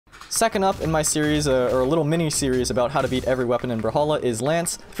Second up in my series, or a little mini-series about how to beat every weapon in Brawlhalla, is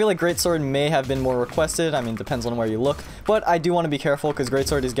Lance. I feel like Greatsword may have been more requested, I mean, depends on where you look, but I do want to be careful because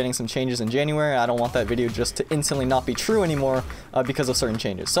Greatsword is getting some changes in January. I don't want that video just to instantly not be true anymore because of certain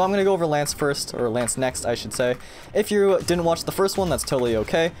changes. So I'm going to go over Lance first, or Lance next, I should say. If you didn't watch the first one, that's totally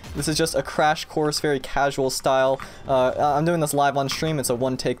okay. This is just a crash course, very casual style. I'm doing this live on stream. It's a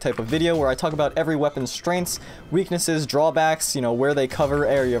one-take type of video where I talk about every weapon's strengths, weaknesses, drawbacks, you know, where they cover,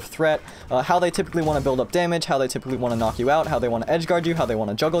 area of threat, how they typically want to build up damage, how they typically want to knock you out, how they want to edgeguard you, how they want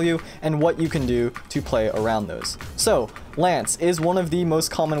to juggle you, and what you can do to play around those. So, Lance is one of the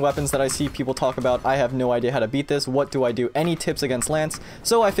most common weapons that I see people talk about. I have no idea how to beat this. What do I do? Any tips against Lance?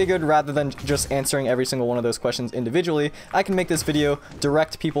 So I figured rather than just answering every single one of those questions individually, I can make this video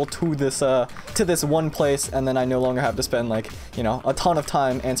direct people to this one place, and then I no longer have to spend, like, you know, a ton of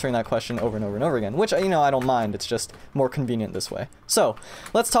time answering that question over and over and over again, which, you know, I don't mind. It's just more convenient this way. So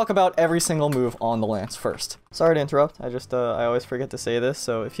let's talk about every single move on the Lance first. Sorry to interrupt. I always forget to say this.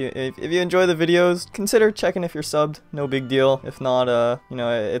 So if you enjoy the videos, consider checking if you're subbed. No big deal. If not, you know,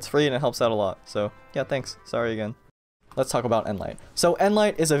 it's free and it helps out a lot. So yeah, thanks. Sorry again. Let's talk about Endlight. So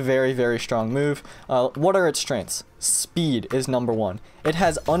Endlight is a very, very strong move. What are its strengths? Speed is number one. It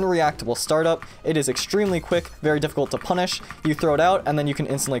has unreactable startup. It is extremely quick, very difficult to punish. You throw it out and then you can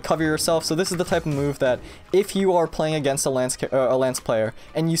instantly cover yourself. So this is the type of move that if you are playing against a Lance player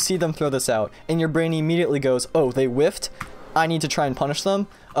and you see them throw this out and your brain immediately goes, oh, they whiffed, I need to try and punish them,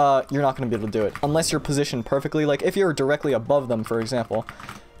 you're not going to be able to do it unless you're positioned perfectly. Like if you're directly above them, for example,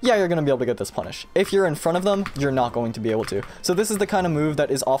 yeah, you're going to be able to get this punish. If you're in front of them, you're not going to be able to. So this is the kind of move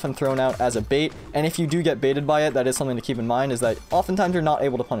that is often thrown out as a bait, and if you do get baited by it, that is something to keep in mind, is that oftentimes you're not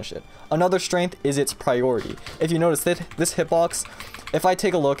able to punish it. Another strength is its priority. If you notice that this hitbox, if I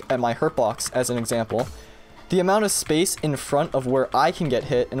take a look at my hurt box as an example, the amount of space in front of where I can get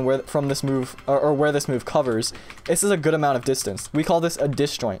hit and where from this move, or where this move covers, this is a good amount of distance. We call this a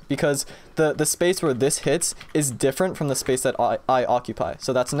disjoint because the space where this hits is different from the space that I occupy.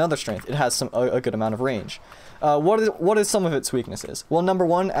 So that's another strength. It has a good amount of range. What is some of its weaknesses? Well, number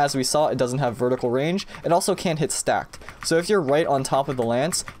one, as we saw, it doesn't have vertical range. It also can't hit stacked. So if you're right on top of the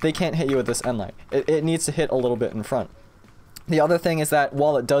Lance, they can't hit you with this Endlight. It needs to hit a little bit in front. The other thing is that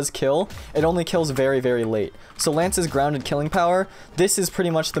while it does kill, it only kills very, very late. So Lance's grounded killing power, this is pretty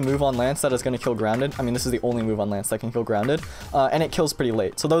much the move on Lance that is going to kill grounded. I mean, this is the only move on Lance that can kill grounded, and it kills pretty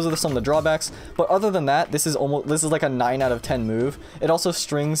late. So those are some of the drawbacks. But other than that, this is like a 9 out of 10 move. It also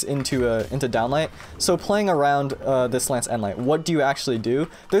strings into downlight. So playing around this Lance Endlight, what do you actually do?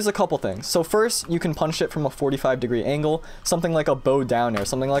 There's a couple things. So first, you can punish it from a 45-degree angle, something like a bow down air,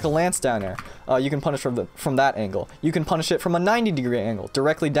 something like a Lance down air. You can punish from that angle. You can punish it from a 90-degree angle,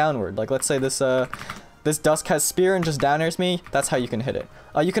 directly downward. Like, let's say this Dusk has spear and just down airs me, that's how you can hit it.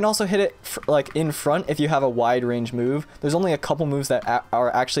 You can also hit it like in front if you have a wide range move. There's only a couple moves that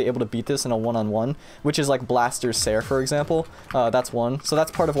are actually able to beat this in a one-on-one, which is like Blaster's Sair, for example. That's one. So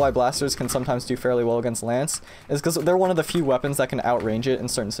that's part of why Blasters can sometimes do fairly well against Lance, is because they're one of the few weapons that can outrange it in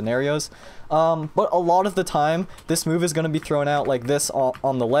certain scenarios. But a lot of the time, this move is going to be thrown out like this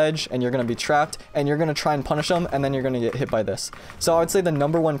on the ledge, and you're going to be trapped, and you're going to try and punish them, and then you're going to get hit by this. So I would say the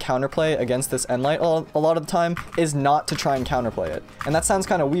number one counterplay against this Endlight a lot of the time is not to try and counterplay it. And that sounds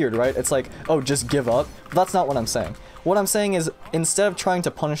kind of weird, right? It's like, oh, just give up. But that's not what I'm saying. What I'm saying is, instead of trying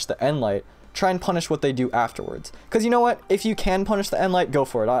to punish the Endlight, try and punish what they do afterwards. Because you know what? If you can punish the Endlight, go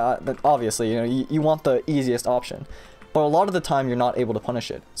for it. Obviously, you know, you want the easiest option. But a lot of the time, you're not able to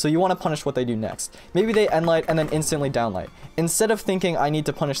punish it. So you want to punish what they do next. Maybe they Endlight and then instantly downlight. Instead of thinking, I need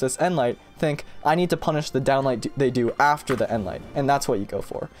to punish this Endlight, think, I need to punish the downlight they do after the Endlight. And that's what you go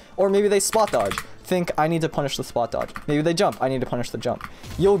for. Or maybe they spot dodge. Think, I need to punish the spot dodge. Maybe they jump. I need to punish the jump.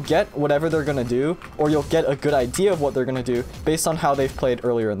 You'll get whatever they're going to do, or you'll get a good idea of what they're going to do based on how they've played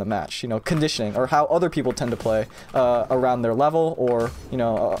earlier in the match. You know, conditioning, or how other people tend to play around their level, or, you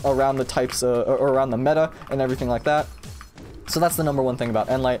know, around the types, or around the meta and everything like that. So that's the number one thing about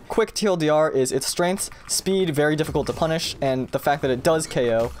Endlight. Quick TLDR is its strengths, speed, very difficult to punish, and the fact that it does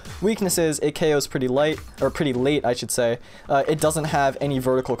KO. Weaknesses, it KOs pretty light, or pretty late, I should say. It doesn't have any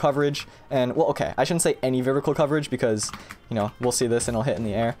vertical coverage, and, well, okay, I shouldn't say any vertical coverage because, you know, we'll see this and it'll hit in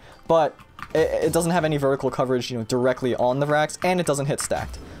the air, but it doesn't have any vertical coverage, you know, directly on the racks, and it doesn't hit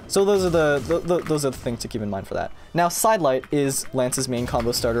stacked. So those are the things to keep in mind for that. Now, Sidelight is Lance's main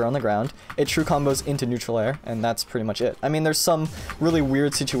combo starter on the ground. It true combos into neutral air, and that's pretty much it. I mean, there's some really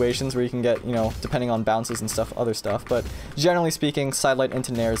weird situations where you can get, you know, depending on bounces and stuff, other stuff, but generally speaking, Sidelight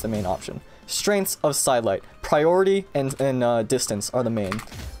into nair is the main option. Strengths of Sidelight. Priority and distance are the main.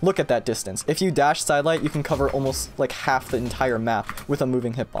 look at that distance. If you dash sidelight, you can cover almost like half the entire map with a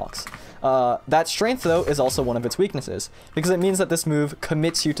moving hitbox. That strength, though, is also one of its weaknesses, because it means that this move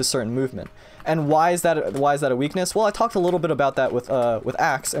commits you to certain movement. And why is that a weakness? Well, I talked a little bit about that with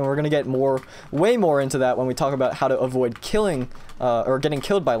Axe, and we're gonna get way more into that when we talk about how to avoid killing or getting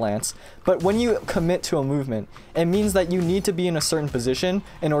killed by Lance. But when you commit to a movement, it means that you need to be in a certain position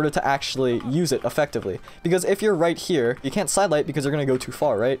in order to actually use it effectively. Because if you're right here, you can't sidelight because you're gonna go too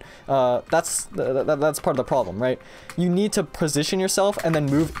far, right? That's part of the problem, right? You need to position yourself and then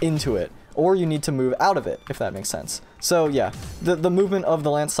move into it, or you need to move out of it, if that makes sense. So yeah, the movement of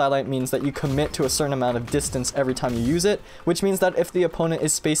the Lance sidelight means that you commit to a certain amount of distance every time you use it, which means that if the opponent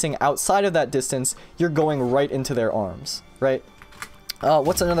is spacing outside of that distance, you're going right into their arms, right?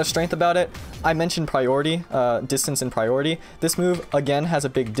 What's another strength about it? I mentioned priority, distance and priority. This move, again, has a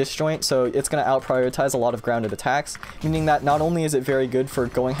big disjoint, so it's going to out-prioritize a lot of grounded attacks, meaning that not only is it very good for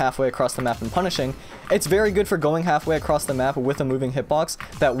going halfway across the map and punishing, it's very good for going halfway across the map with a moving hitbox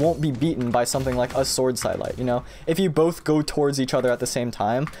that won't be beaten by something like a sword sidelight, you know? If you both go towards each other at the same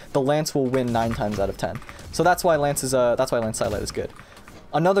time, the Lance will win 9 times out of 10. So that's why Lance sidelight is good.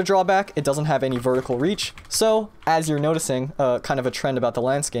 Another drawback, it doesn't have any vertical reach, so as you're noticing, kind of a trend about the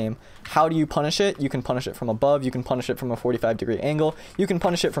Lance game, how do you punish it? You can punish it from above, you can punish it from a 45-degree angle, you can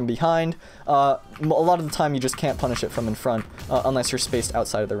punish it from behind. A lot of the time you just can't punish it from in front unless you're spaced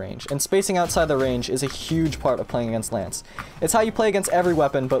outside of the range. And spacing outside the range is a huge part of playing against Lance. It's how you play against every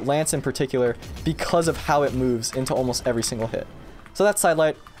weapon, but Lance in particular, because of how it moves into almost every single hit. So that's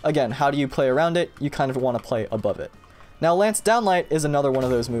sidelight. Again, how do you play around it? You kind of want to play above it. Now, Lance Downlight is another one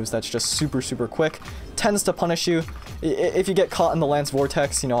of those moves that's just super, super quick, tends to punish you. If you get caught in the Lance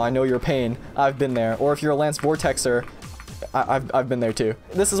Vortex, you know, I know your pain, I've been there. Or if you're a Lance Vortexer, I've been there too.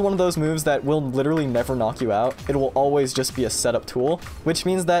 This is one of those moves that will literally never knock you out. It will always just be a setup tool, which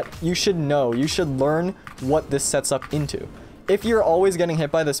means that you should learn what this sets up into. If you're always getting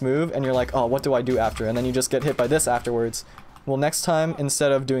hit by this move and you're like, oh, what do I do after? And then you just get hit by this afterwards. Well, next time,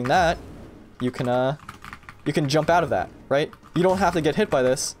 instead of doing that, you can jump out of that, right? You don't have to get hit by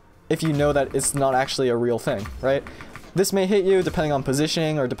this if you know that it's not actually a real thing, right? This may hit you depending on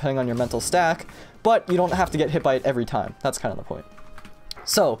positioning or depending on your mental stack, but you don't have to get hit by it every time. That's kind of the point.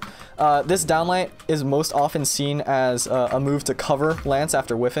 So, this downlight is most often seen as a move to cover Lance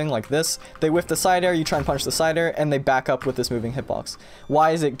after whiffing, like this. They whiff the side air, you try and punch the side air, and they back up with this moving hitbox. Why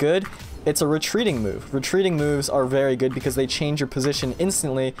is it good? It's a retreating move. Retreating moves are very good because they change your position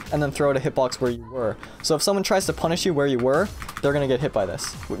instantly and then throw out a hitbox where you were. So if someone tries to punish you where you were, they're going to get hit by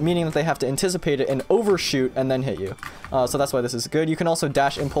this, meaning that they have to anticipate it and overshoot and then hit you. So that's why this is good. You can also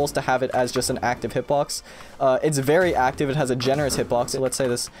dash impulse to have it as just an active hitbox. It's very active. It has a generous hitbox. Let's say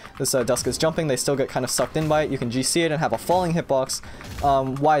this Dusk is jumping, they still get kind of sucked in by it. You can GC it and have a falling hitbox.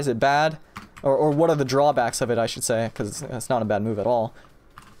 Why is it bad? Or what are the drawbacks of it, I should say, because it's not a bad move at all.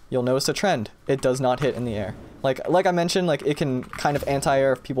 You'll notice a trend. It does not hit in the air. Like I mentioned, like it can kind of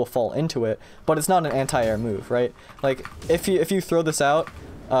anti-air if people fall into it, but it's not an anti-air move, right? Like if you throw this out,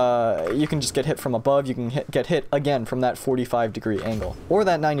 you can just get hit from above. You can get hit again from that 45-degree angle or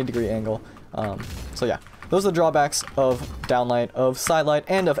that 90-degree angle. So yeah, those are the drawbacks of downlight, of sidelight,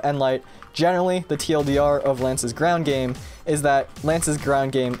 and of endlight. Generally, the TLDR of Lance's ground game is that Lance's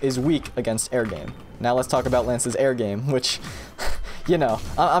ground game is weak against air game. Now let's talk about Lance's air game, which, you know,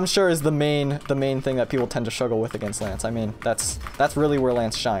 I'm sure is the main thing that people tend to struggle with against Lance. I mean, that's really where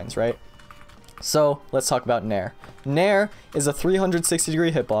Lance shines, right? So let's talk about Nair. Nair is a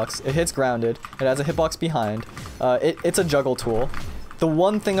 360-degree hitbox. It hits grounded. It has a hitbox behind. It's a juggle tool. The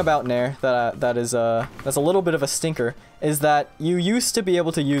one thing about Nair that's a little bit of a stinker is that you used to be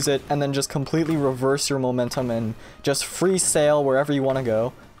able to use it and then just completely reverse your momentum and just free sail wherever you want to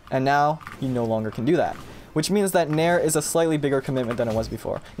go, and now you no longer can do that. Which means that Nair is a slightly bigger commitment than it was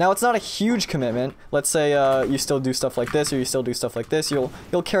before. Now, it's not a huge commitment. Let's say you still do stuff like this, or you still do stuff like this. You'll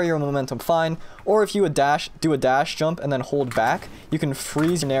carry your momentum fine. Or if you do a dash jump and then hold back, you can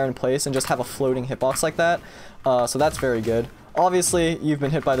freeze your Nair in place and just have a floating hitbox like that. So that's very good. Obviously, you've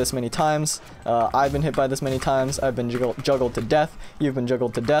been hit by this many times. I've been hit by this many times. I've been juggled to death. You've been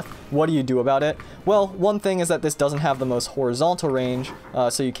juggled to death. What do you do about it? Well, one thing is that this doesn't have the most horizontal range,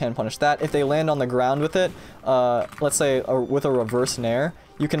 so you can punish that. If they land on the ground with it, let's say with a reverse Nair,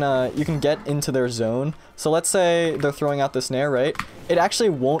 you can get into their zone. So let's say they're throwing out this Nair, right? It actually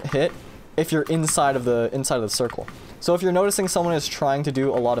won't hit if you're inside of the circle. So if you're noticing someone is trying to do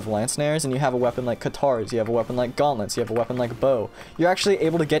a lot of lance snares and you have a weapon like Katars, you have a weapon like Gauntlets, you have a weapon like Bow, you're actually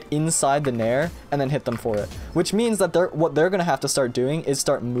able to get inside the nair and then hit them for it. Which means that what they're going to have to start doing is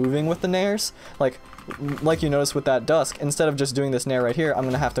start moving with the nairs. Like you noticed with that Dusk, instead of just doing this nair right here, I'm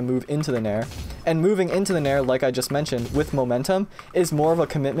going to have to move into the nair. And moving into the nair, like I just mentioned, with momentum, is more of a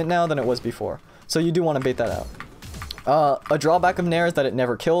commitment now than it was before. So you do want to bait that out. A drawback of nair is that it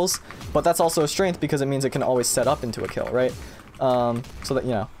never kills, but that's also a strength because it means it can always set up into a kill, right? So that,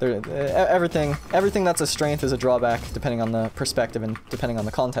 you know, everything that's a strength is a drawback depending on the perspective and depending on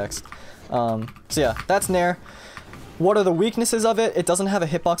the context. So yeah, that's nair. What are the weaknesses of it? It doesn't have a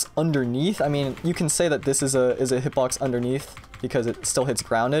hitbox underneath. I mean, you can say that this is a hitbox underneath because it still hits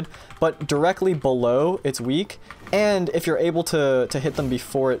grounded, but directly below it's weak. And if you're able to hit them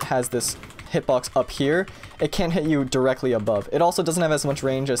before it has this hitbox up here, it can't hit you directly above. It also doesn't have as much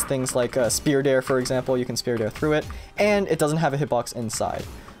range as things like Spear Dare, for example. You can Spear Dare through it, and it doesn't have a hitbox inside.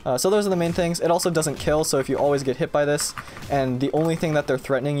 So those are the main things. It also doesn't kill, so if you always get hit by this, and the only thing that they're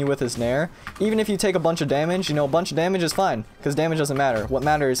threatening you with is nair, even if you take a bunch of damage, you know, a bunch of damage is fine, because damage doesn't matter. What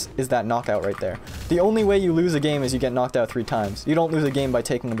matters is that knockout right there. The only way you lose a game is you get knocked out 3 times. You don't lose a game by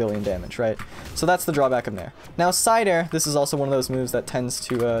taking a billion damage, right? So that's the drawback of nair. Now, side air, this is also one of those moves that tends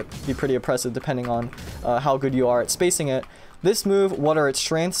to be pretty oppressive depending on how good you are at spacing it. This move, what are its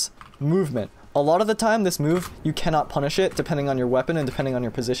strengths? Movement. A lot of the time, this move, you cannot punish it depending on your weapon and depending on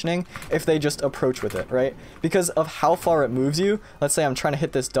your positioning if they just approach with it, right? Because of how far it moves you. Let's say I'm trying to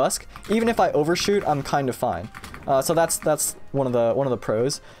hit this Dusk. Even if I overshoot, I'm kind of fine. So that's one of the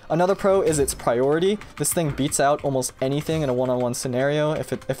pros. Another pro is its priority. This thing beats out almost anything in a one-on-one scenario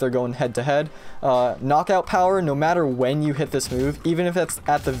if they're going head-to-head. Knockout power, no matter when you hit this move, even if it's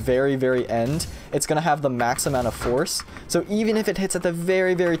at the very, very end, it's going to have the max amount of force. So even if it hits at the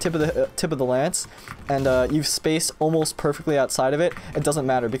very, very tip of the lance, and you've spaced almost perfectly outside of it, it doesn't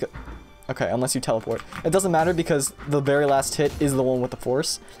matter because... Okay, unless you teleport. It doesn't matter because the very last hit is the one with the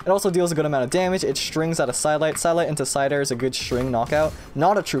force. It also deals a good amount of damage. It strings out of sidelight. Sidelight into side air is a good string knockout.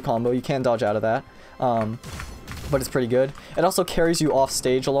 Not a true combo. You can dodge out of that. But it's pretty good. It also carries you off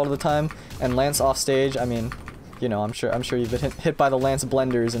stage a lot of the time. And lance off stage, I mean, you know, I'm sure you've been hit by the lance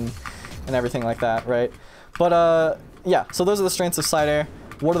blenders and everything like that, right? But yeah, so those are the strengths of side air.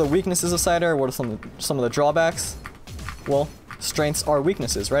 What are the weaknesses of side air? What are some of the drawbacks? Well, strengths are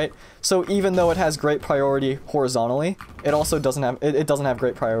weaknesses, right? So even though it has great priority horizontally, it also doesn't have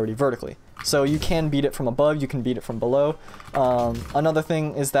great priority vertically. So you can beat it from above, you can beat it from below. Another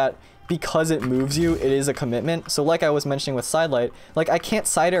thing is that because it moves you, it is a commitment. So like I was mentioning with sidelight, like I can't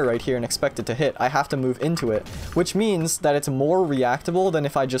side air right here and expect it to hit. I have to move into it, which means that it's more reactable than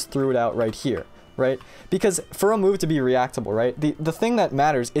if I just threw it out right here. Right? Because for a move to be reactable, right, the thing that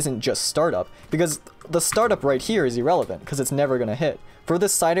matters isn't just startup, because the startup right here is irrelevant because it's never going to hit. For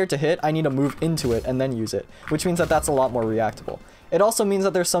this side air to hit, I need to move into it and then use it, which means that that's a lot more reactable. It also means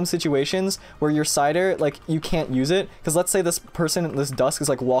that there's some situations where your side air, like, you can't use it, because let's say this person, this Dusk, is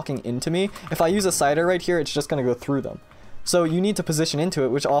like walking into me. If I use a side air right here, it's just going to go through them. So you need to position into it,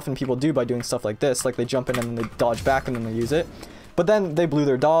 which often people do by doing stuff like this, like they jump in and then they dodge back and then they use it. But then they blew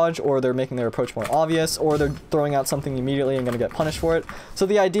their dodge, or they're making their approach more obvious, or they're throwing out something immediately and going to get punished for it. So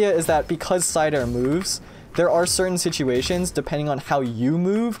the idea is that because side air moves, there are certain situations, depending on how you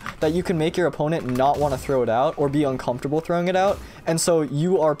move, that you can make your opponent not want to throw it out or be uncomfortable throwing it out. And so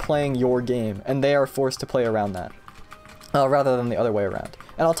you are playing your game, and they are forced to play around that, rather than the other way around.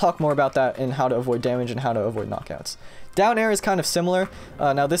 And I'll talk more about that in how to avoid damage and how to avoid knockouts. Down air is kind of similar.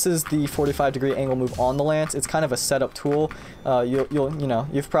 Now this is the 45-degree angle move on the lance. It's kind of a setup tool.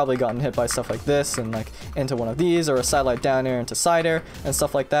 You've probably gotten hit by stuff like this and like into one of these, or a sidelight down air into side air and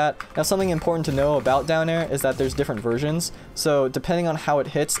stuff like that. Now something important to know about down air is that there's different versions. So depending on how it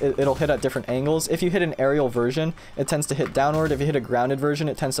hits, it'll hit at different angles. If you hit an aerial version, it tends to hit downward. If you hit a grounded version,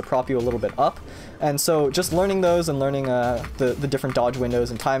 it tends to prop you a little bit up. And so just learning those and learning the different dodge windows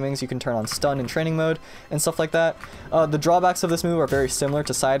and timings, you can turn on stun in training mode and stuff like that. The drawbacks of this move are very similar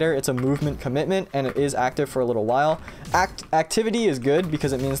to side air. It's a movement commitment, and it is active for a little while. Activity is good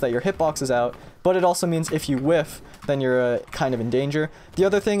because it means that your hitbox is out, but it also means if you whiff, then you're kind of in danger. The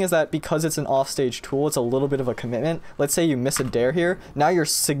other thing is that because it's an offstage tool, it's a little bit of a commitment. Let's say you miss a dare here. Now you're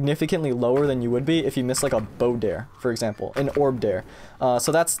significantly lower than you would be if you miss like a bow dare, for example, an orb dare.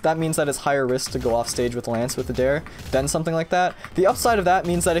 So that means that it's higher risk to go off stage with lance with the dare than something like that. The upside of that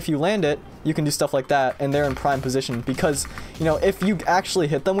means that if you land it, you can do stuff like that, and they're in prime position because, you know, if you actually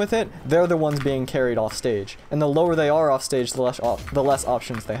hit them with it, they're the ones being carried off stage. And the lower they are off stage, the less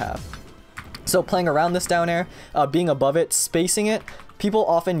options they have. So playing around this down air, being above it, spacing it, People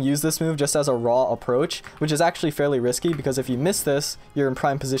often use this move just as a raw approach, which is actually fairly risky because if you miss this, you're in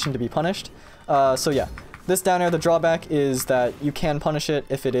prime position to be punished. So yeah, this down air, the drawback is that you can punish it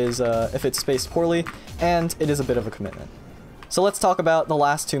if it's spaced poorly, and it is a bit of a commitment. So let's talk about the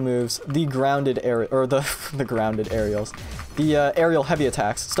last two moves, the grounded air or the grounded aerials. The aerial heavy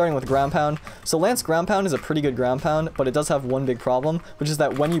attacks, starting with ground pound. So Lance ground pound is a pretty good ground pound, but it does have one big problem, which is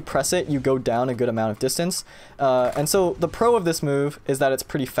that when you press it, you go down a good amount of distance. And so the pro of this move is that it's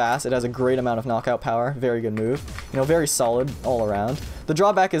pretty fast. It has a great amount of knockout power. Very good move. You know, very solid all around. The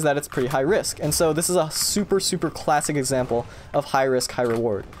drawback is that it's pretty high risk. And so this is a super, super classic example of high risk, high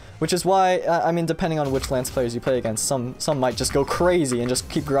reward. Which is why, I mean, depending on which Lance players you play against, some might just go crazy and just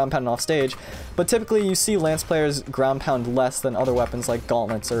keep ground pounding off stage. But typically you see Lance players ground pound less than other weapons like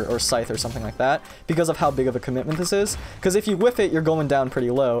gauntlets or scythe or something like that because of how big of a commitment this is. Because if you whiff it, you're going down pretty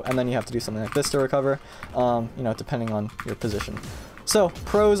low, and then you have to do something like this to recover, you know, depending on your position. So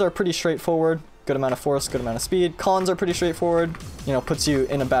pros are pretty straightforward. Good amount of force, good amount of speed. Cons are pretty straightforward. You know, puts you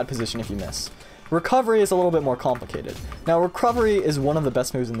in a bad position if you miss. Recovery is a little bit more complicated. Now, recovery is one of the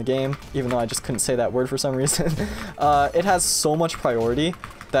best moves in the game, even though I just couldn't say that word for some reason. It has so much priority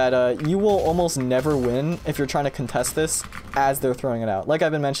that you will almost never win if you're trying to contest this as they're throwing it out. Like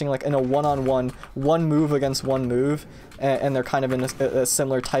I've been mentioning, like in a one-on-one, one move against one move, and they're kind of in a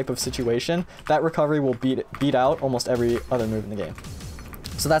similar type of situation, that recovery will beat out almost every other move in the game.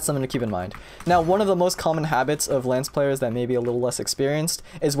 So that's something to keep in mind. Now, one of the most common habits of Lance players that may be a little less experienced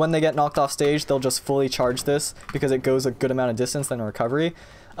is when they get knocked off stage, they'll just fully charge this because it goes a good amount of distance than recovery.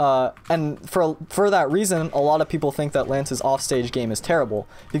 And for that reason, a lot of people think that Lance's offstage game is terrible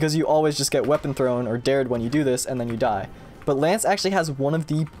because you always just get weapon thrown or dared when you do this and then you die. But Lance actually has one of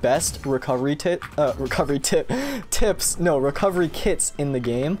the best recovery kits in the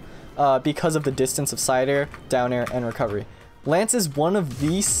game because of the distance of side air, down air, and recovery. Lance is one of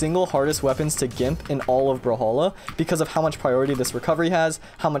the single hardest weapons to gimp in all of Brawlhalla because of how much priority this recovery has,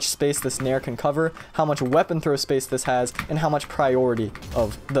 how much space this nair can cover, how much weapon throw space this has, and how much priority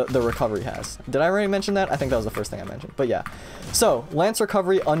of the recovery has. Did I already mention that? I think that was the first thing I mentioned, but yeah. So, Lance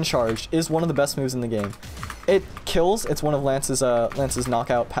recovery uncharged is one of the best moves in the game. It kills. It's one of Lance's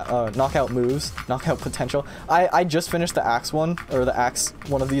knockout moves, knockout potential. I just finished the axe one, or the axe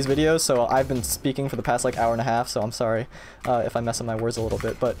one of these videos, so I've been speaking for the past like hour and a half, so I'm sorry if I mess up my words a little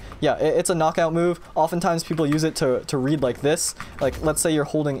bit. But yeah, it's a knockout move. Oftentimes people use it to read like this. Like, let's say you're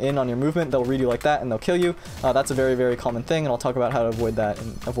holding in on your movement, they'll read you like that and they'll kill you. That's a very, very common thing, and I'll talk about how to avoid that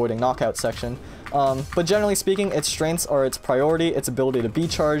in avoiding knockout section. But generally speaking, its strengths are its priority, its ability to be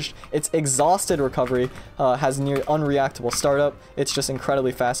charged, its exhausted recovery, has near unreactable startup. It's just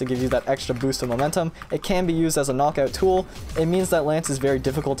incredibly fast. It gives you that extra boost of momentum. It can be used as a knockout tool. It means that Lance is very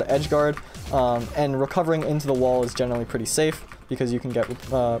difficult to edge guard, and recovering into the wall is generally pretty safe because you can get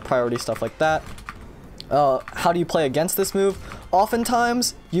priority stuff like that. How do you play against this move?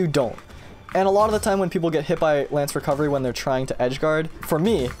 Oftentimes, you don't. And a lot of the time when people get hit by Lance recovery when they're trying to edge guard, for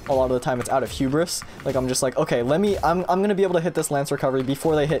me, a lot of the time it's out of hubris. Like, I'm just like, okay, I'm gonna be able to hit this Lance recovery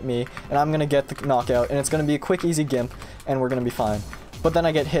before they hit me, and I'm gonna get the knockout, and it's gonna be a quick, easy gimp, and we're gonna be fine. But then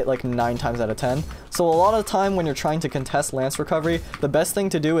I get hit like 9 times out of 10. So a lot of the time when you're trying to contest Lance recovery, the best thing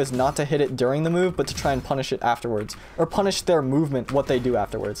to do is not to hit it during the move, but to try and punish it afterwards. Or punish their movement, what they do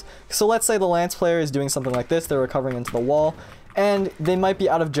afterwards. So let's say the Lance player is doing something like this, they're recovering into the wall, and they might be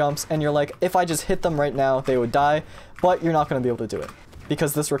out of jumps, and you're like, if I just hit them right now, they would die, but you're not going to be able to do it,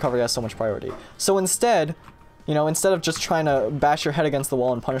 because this recovery has so much priority. So instead, you know, instead of just trying to bash your head against the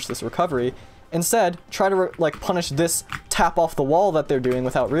wall and punish this recovery, instead, try to punish this tap off the wall that they're doing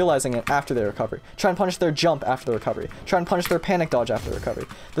without realizing it after their recovery. Try and punish their jump after the recovery. Try and punish their panic dodge after the recovery.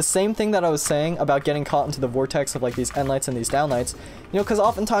 The same thing that I was saying about getting caught into the vortex of like these end lights and these down lights, you know, because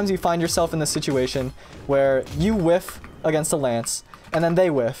oftentimes you find yourself in this situation where you whiff against a Lance, and then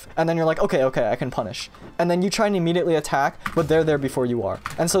they whiff, and then you're like, okay, I can punish. And then you try and immediately attack, but they're there before you are.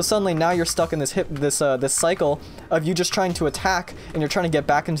 And so suddenly now you're stuck in this this cycle of you just trying to attack, and you're trying to get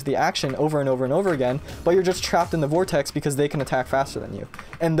back into the action over and over and over again, but you're just trapped in the vortex because they can attack faster than you.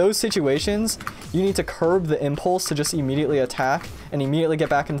 In those situations, you need to curb the impulse to just immediately attack and immediately get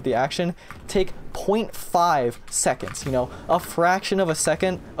back into the action. Take 0.5 seconds, you know, a fraction of a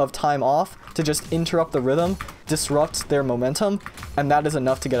second of time off to just interrupt the rhythm, disrupt their momentum, and that is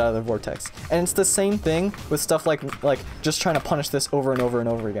enough to get out of the vortex. And it's the same thing with stuff like just trying to punish this over and over and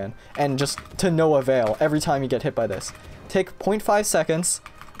over again, and just to no avail every time you get hit by this. Take 0.5 seconds,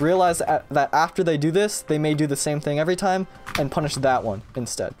 realize that after they do this, they may do the same thing every time, and punish that one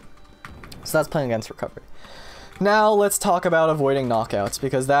instead. So that's playing against recovery. Now let's talk about avoiding knockouts,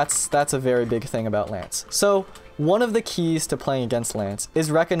 because that's a very big thing about Lance. So One of the keys to playing against Lance is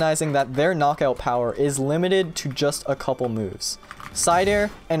recognizing that their knockout power is limited to just a couple moves. Side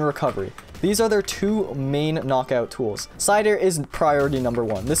air and recovery. These are their two main knockout tools. Side air is priority number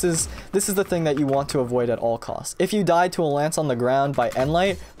one. This is the thing that you want to avoid at all costs. If you die to a Lance on the ground by end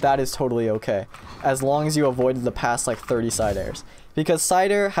light, that is totally okay, as long as you avoided the past like 30 side airs. Because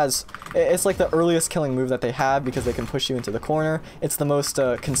side air it's like the earliest killing move that they have because they can push you into the corner. It's the most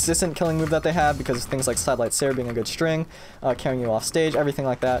consistent killing move that they have because of things like sidelight Sair being a good string, carrying you off stage, everything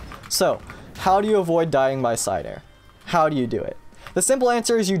like that. So, how do you avoid dying by side air? How do you do it? The simple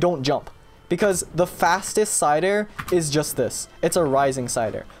answer is you don't jump. Because the fastest side air is just this. It's a rising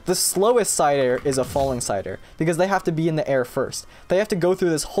side air. The slowest side air is a falling side air because they have to be in the air first. They have to go through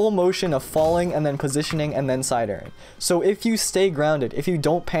this whole motion of falling and then positioning and then side airing. So if you stay grounded, if you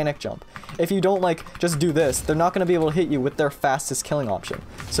don't panic jump, if you don't like just do this, they're not going to be able to hit you with their fastest killing option.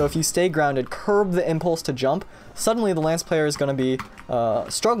 So if you stay grounded, curb the impulse to jump, suddenly the Lance player is going to be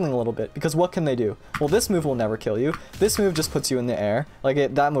struggling a little bit because what can they do? Well, this move will never kill you. This move just puts you in the air.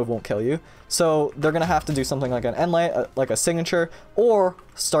 That move won't kill you. So they're going to have to do something like an end light, like a signature, or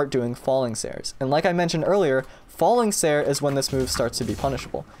start doing falling Sairs. And like I mentioned earlier, falling Sair is when this move starts to be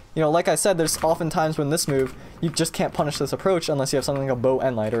punishable. You know, like I said, there's often times when this move, you just can't punish this approach unless you have something like a bow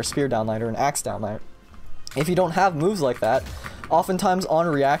end light or a spear down light or an axe down light. If you don't have moves like that, oftentimes on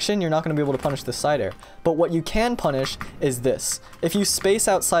reaction, you're not going to be able to punish this side air. But what you can punish is this. If you space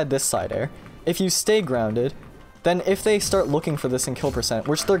outside this side air, if you stay grounded, then if they start looking for this in kill percent,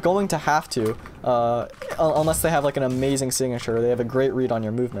 which they're going to have to, unless they have like an amazing signature or they have a great read on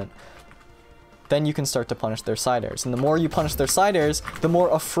your movement, then you can start to punish their side airs. And the more you punish their side airs, the more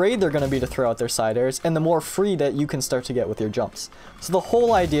afraid they're going to be to throw out their side airs, and the more free that you can start to get with your jumps. So the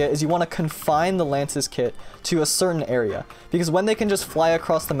whole idea is you want to confine the Lance's kit to a certain area, because when they can just fly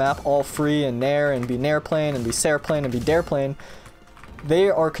across the map all free and nair, and be nair plane, and be Sair plane, and be dare plane, they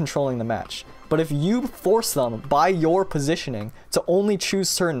are controlling the match. But if you force them by your positioning to only choose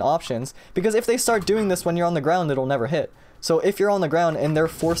certain options, because if they start doing this when you're on the ground, it'll never hit. So if you're on the ground and they're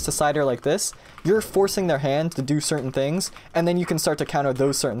forced to side air like this, you're forcing their hand to do certain things, and then you can start to counter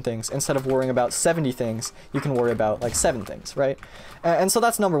those certain things. Instead of worrying about 70 things, you can worry about like 7 things, right? And so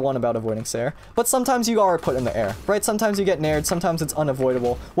that's number one about avoiding Sair. But sometimes you are put in the air, right? Sometimes you get naired, sometimes it's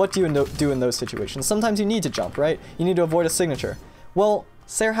unavoidable. What do you do in those situations? Sometimes you need to jump, right? You need to avoid a signature. Well,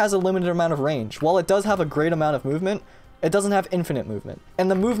 Sair has a limited amount of range. While it does have a great amount of movement, it doesn't have infinite movement. And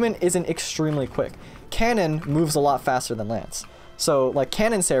the movement isn't extremely quick. Cannon moves a lot faster than Lance. So like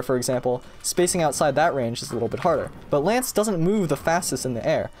Cannon Sair, for example, spacing outside that range is a little bit harder. But Lance doesn't move the fastest in the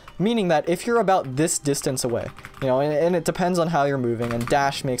air, meaning that if you're about this distance away, you know, and it depends on how you're moving, and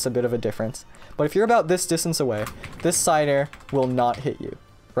dash makes a bit of a difference. But if you're about this distance away, this side air will not hit you,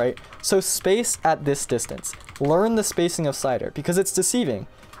 right? So space at this distance. Learn the spacing of side air, because it's deceiving.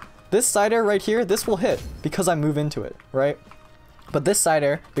 This side air right here, this will hit because I move into it, right? But this side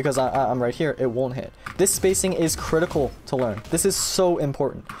air, because I'm right here, it won't hit. This spacing is critical to learn. This is so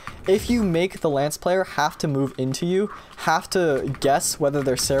important. If you make the Lance player have to move into you, have to guess whether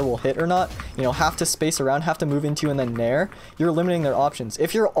their Sair will hit or not, you know, have to space around, have to move into you and then nair, you're limiting their options.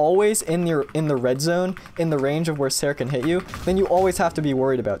 If you're always in the red zone, in the range of where Sair can hit you, then you always have to be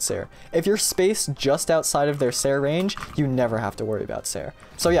worried about Sair. If you're spaced just outside of their Sair range, you never have to worry about Sair.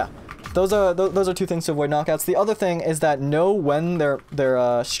 So yeah, those are two things to avoid knockouts. The other thing is that know when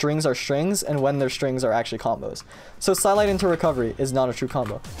their strings are strings and when their strings are actually combos. So sidelight into recovery is not a true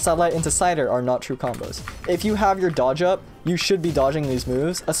combo. Sidelight into side air are not true combos. If you have your dodge up, you should be dodging these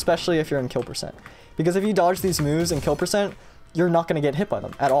moves, especially if you're in kill percent. Because if you dodge these moves in kill percent, you're not going to get hit by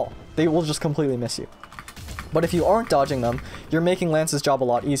them at all. They will just completely miss you. But if you aren't dodging them, you're making Lance's job a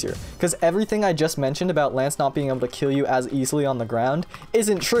lot easier. Because everything I just mentioned about Lance not being able to kill you as easily on the ground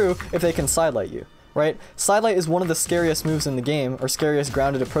isn't true if they can sidelight you, right? Sidelight is one of the scariest moves in the game, or scariest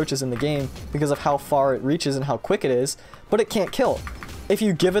grounded approaches in the game, because of how far it reaches and how quick it is, but it can't kill. If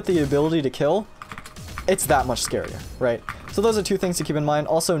you give it the ability to kill, it's that much scarier, right? So those are two things to keep in mind.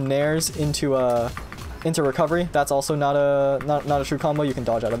 Also, nairs into recovery, that's also not a true combo. You can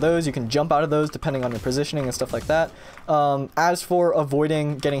dodge out of those, you can jump out of those depending on your positioning and stuff like that. As for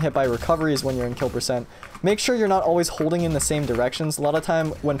avoiding getting hit by recoveries when you're in kill percent, make sure you're not always holding in the same directions. A lot of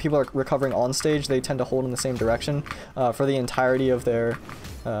time when people are recovering on stage, they tend to hold in the same direction for the entirety of their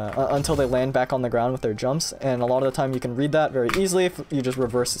until they land back on the ground with their jumps, and a lot of the time you can read that very easily if you just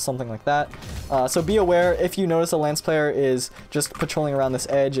reverse something like that. So be aware, if you notice a Lance player is just patrolling around this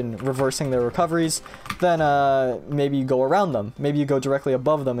edge and reversing their recoveries, then maybe you go around them. Maybe you go directly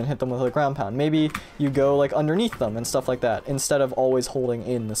above them and hit them with a ground pound. Maybe you go like underneath them and stuff like that, instead of always holding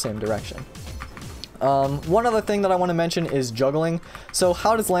in the same direction. One other thing that I want to mention is juggling. So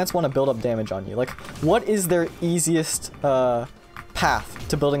how does Lance want to build up damage on you? Like, what is their easiest path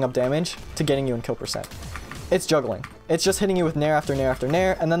to building up damage to getting you in kill percent? It's juggling. It's just hitting you with nair after nair after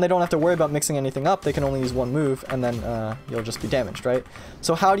nair, and then they don't have to worry about mixing anything up. They can only use one move, and then you'll just be damaged, right?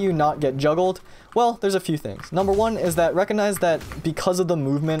 So how do you not get juggled? Well, there's a few things. Number one is that recognize that because of the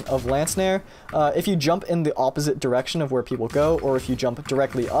movement of Lance Nair, if you jump in the opposite direction of where people go, or if you jump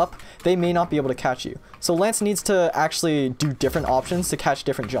directly up, they may not be able to catch you. So Lance needs to actually do different options to catch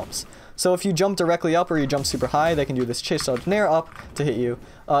different jumps. So if you jump directly up or you jump super high, they can do this chase dodge nair up to hit you.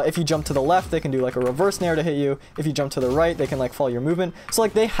 If you jump to the left, they can do like a reverse nair to hit you. If you jump to the right, they can like follow your movement. So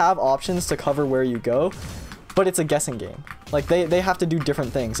like they have options to cover where you go, but it's a guessing game. Like they have to do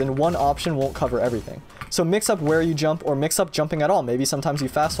different things, and one option won't cover everything. So mix up where you jump, or mix up jumping at all. Maybe sometimes you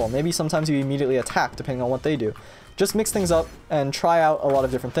fast fall, maybe sometimes you immediately attack depending on what they do. Just mix things up and try out a lot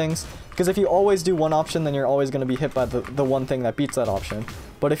of different things, because if you always do one option, then you're always going to be hit by the one thing that beats that option.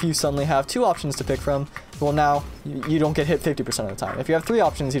 But if you suddenly have two options to pick from, well, now you don't get hit 50% of the time. If you have three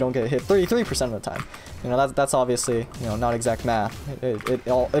options, you don't get hit 33% of the time. You know, that's obviously, you know, not exact math. It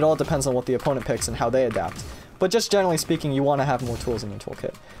all depends on what the opponent picks and how they adapt. But just generally speaking, you want to have more tools in your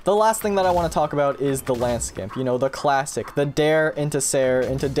toolkit. The last thing that I want to talk about is the Lance Gimp. You know, the classic, the dare into Sair,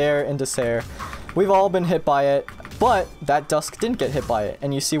 into dare into Sair. We've all been hit by it, but that Dusk didn't get hit by it.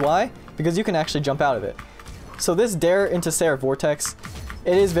 And you see why? Because you can actually jump out of it. So this dare into Sair vortex,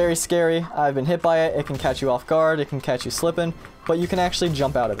 it is very scary. I've been hit by it. It can catch you off guard. It can catch you slipping, but you can actually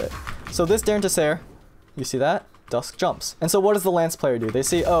jump out of it. So this dare into Sair, you see that? Dusk jumps. And so what does the Lance player do? They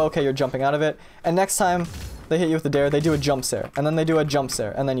see, oh, okay, you're jumping out of it. And next time they hit you with the dare, they do a jump Sair, and then they do a jump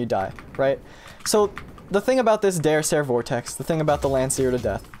Sair, and then you die, right? So the thing about this dare Sair vortex, the thing about the Lance 0 to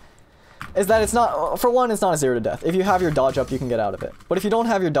death, is that it's not, for one, it's not a 0 to death. If you have your dodge up, you can get out of it. But if you don't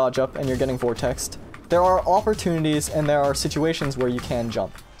have your dodge up and you're getting vortexed, there are opportunities and there are situations where you can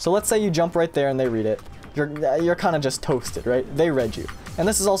jump. So let's say you jump right there and they read it. You're kind of just toasted, right? They read you. And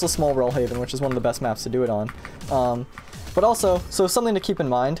this is also Small Brawlhaven, which is one of the best maps to do it on. But also, so something to keep in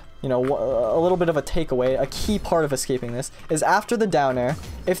mind, you know, a little bit of a takeaway, a key part of escaping this, is after the down air,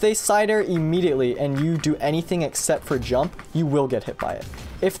 if they side air immediately and you do anything except for jump, you will get hit by it.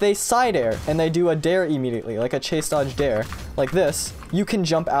 If they side air and they do a dare immediately, like a chase dodge dare, like this, you can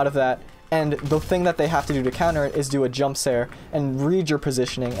jump out of that, and the thing that they have to do to counter it is do a jump Sair and read your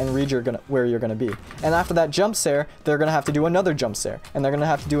positioning and read where you're gonna be. And after that jump Sair, they're gonna have to do another jump Sair, and they're gonna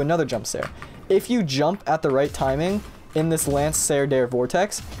have to do another jump Sair. If you jump at the right timing, in this Lance Sair dare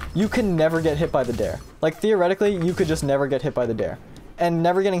vortex, you can never get hit by the dare. Like theoretically, you could just never get hit by the dare. And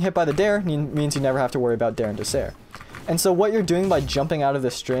never getting hit by the dare means you never have to worry about dare into Sair. And so what you're doing by jumping out of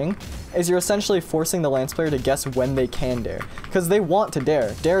this string is you're essentially forcing the Lance player to guess when they can dare. Because they want to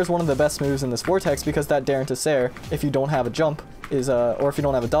dare. Dare is one of the best moves in this vortex because that dare into Sair, if you don't have a jump, is or if you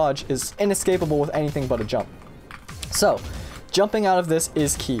don't have a dodge, is inescapable with anything but a jump. So, jumping out of this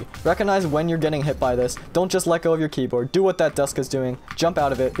is key. Recognize when you're getting hit by this. Don't just let go of your keyboard. Do what that Dusk is doing. Jump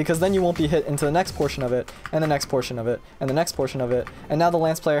out of it, because then you won't be hit into the next portion of it, and the next portion of it, and the next portion of it. And now the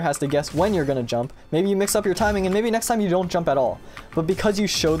Lance player has to guess when you're going to jump. Maybe you mix up your timing, and maybe next time you don't jump at all. But because you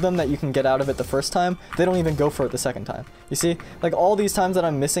showed them that you can get out of it the first time, they don't even go for it the second time. You see? Like all these times that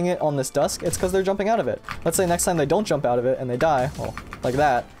I'm missing it on this Dusk, it's because they're jumping out of it. Let's say next time they don't jump out of it and they die, well, like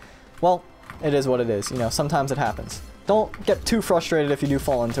that. Well, it is what it is. You know, sometimes it happens. Don't get too frustrated if you do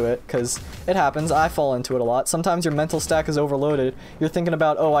fall into it, because it happens. I fall into it a lot. Sometimes your mental stack is overloaded. You're thinking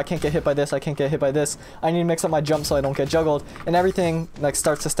about, oh, I can't get hit by this, I can't get hit by this. I need to mix up my jump so I don't get juggled. And everything like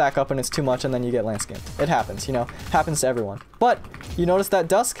starts to stack up and it's too much, and then you get Lance Gimped. It happens, you know. Happens to everyone. But you notice that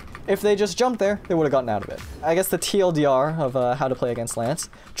Dusk, if they just jumped there, they would have gotten out of it. I guess the TLDR of how to play against Lance.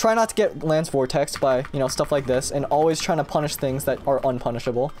 Try not to get Lance vortexed by, you know, stuff like this, and always trying to punish things that are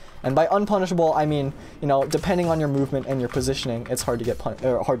unpunishable. And by unpunishable, I mean, you know, depending on your movement and your positioning, it's hard to get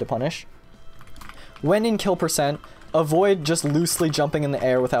hard to punish. When in kill percent, avoid just loosely jumping in the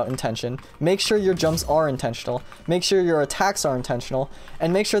air without intention. Make sure your jumps are intentional. Make sure your attacks are intentional,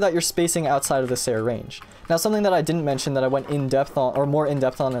 and make sure that you're spacing outside of the Sair range. Now, something that I didn't mention that I went in depth on, or more in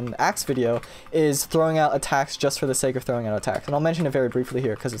depth on in the Axe video, is throwing out attacks just for the sake of throwing out attacks. And I'll mention it very briefly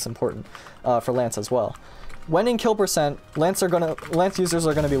here because it's important for Lance as well. When in kill percent, Lance users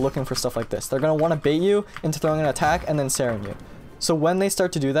are gonna be looking for stuff like this. They're gonna want to bait you into throwing an attack and then Sairing you. So when they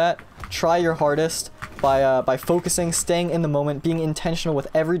start to do that, try your hardest by focusing, staying in the moment, being intentional with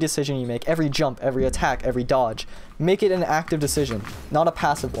every decision you make, every jump, every attack, every dodge. Make it an active decision, not a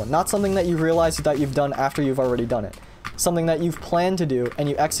passive one. Not something that you realize that you've done after you've already done it. Something that you've planned to do and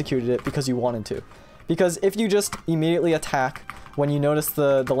you executed it because you wanted to. Because if you just immediately attack when you notice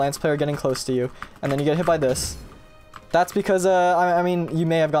the Lance player getting close to you, and then you get hit by this, that's because, I mean, you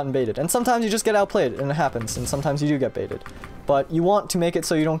may have gotten baited. And sometimes you just get outplayed, and it happens, and sometimes you do get baited. But you want to make it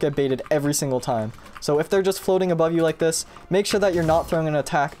so you don't get baited every single time. So if they're just floating above you like this, make sure that you're not throwing an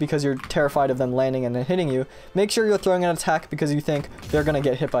attack because you're terrified of them landing and then hitting you. Make sure you're throwing an attack because you think they're going to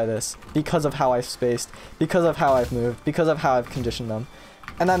get hit by this, because of how I've spaced, because of how I've moved, because of how I've conditioned them.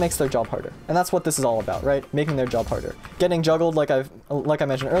 And that makes their job harder. And that's what this is all about, right? Making their job harder. Getting juggled, like I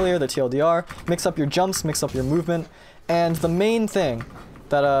mentioned earlier, the TLDR, mix up your jumps, mix up your movement. And the main thing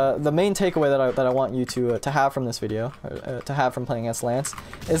that the main takeaway that I want you to have from this video, to have from playing against Lance,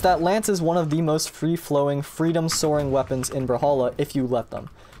 is that Lance is one of the most free-flowing, freedom-soaring weapons in Brawlhalla if you let them.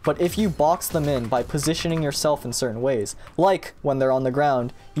 But if you box them in by positioning yourself in certain ways, like when they're on the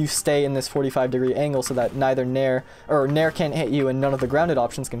ground, you stay in this 45-degree angle so that neither Nair can't hit you and none of the grounded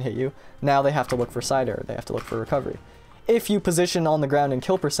options can hit you, now they have to look for side air, they have to look for recovery. If you position on the ground in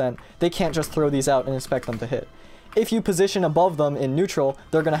kill percent, they can't just throw these out and expect them to hit. If you position above them in neutral,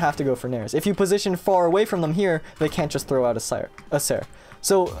 they're going to have to go for nairs. If you position far away from them here, they can't just throw out a sair.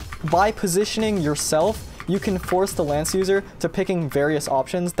 So by positioning yourself, you can force the Lance user to picking various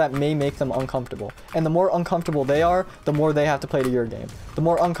options that may make them uncomfortable. And the more uncomfortable they are, the more they have to play to your game. The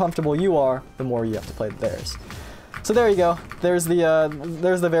more uncomfortable you are, the more you have to play to theirs. So there you go. There's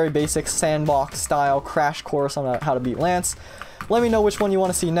the very basic sandbox style crash course on how to beat Lance. Let me know which one you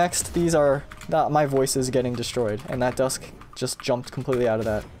want to see next. These are my voice is getting destroyed, and that dusk just jumped completely out of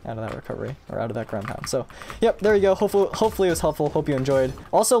that recovery, or out of that ground pound. So yep, there you go. Hopefully it was helpful. Hope you enjoyed.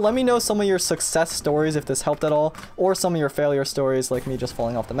 Also, let me know some of your success stories if this helped at all, or some of your failure stories, like me just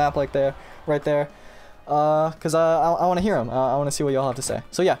falling off the map right there. Because I want to hear them. I want to see what y'all have to say.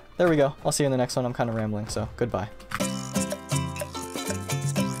 So yeah, there we go. I'll see you in the next one. I'm kind of rambling, so goodbye.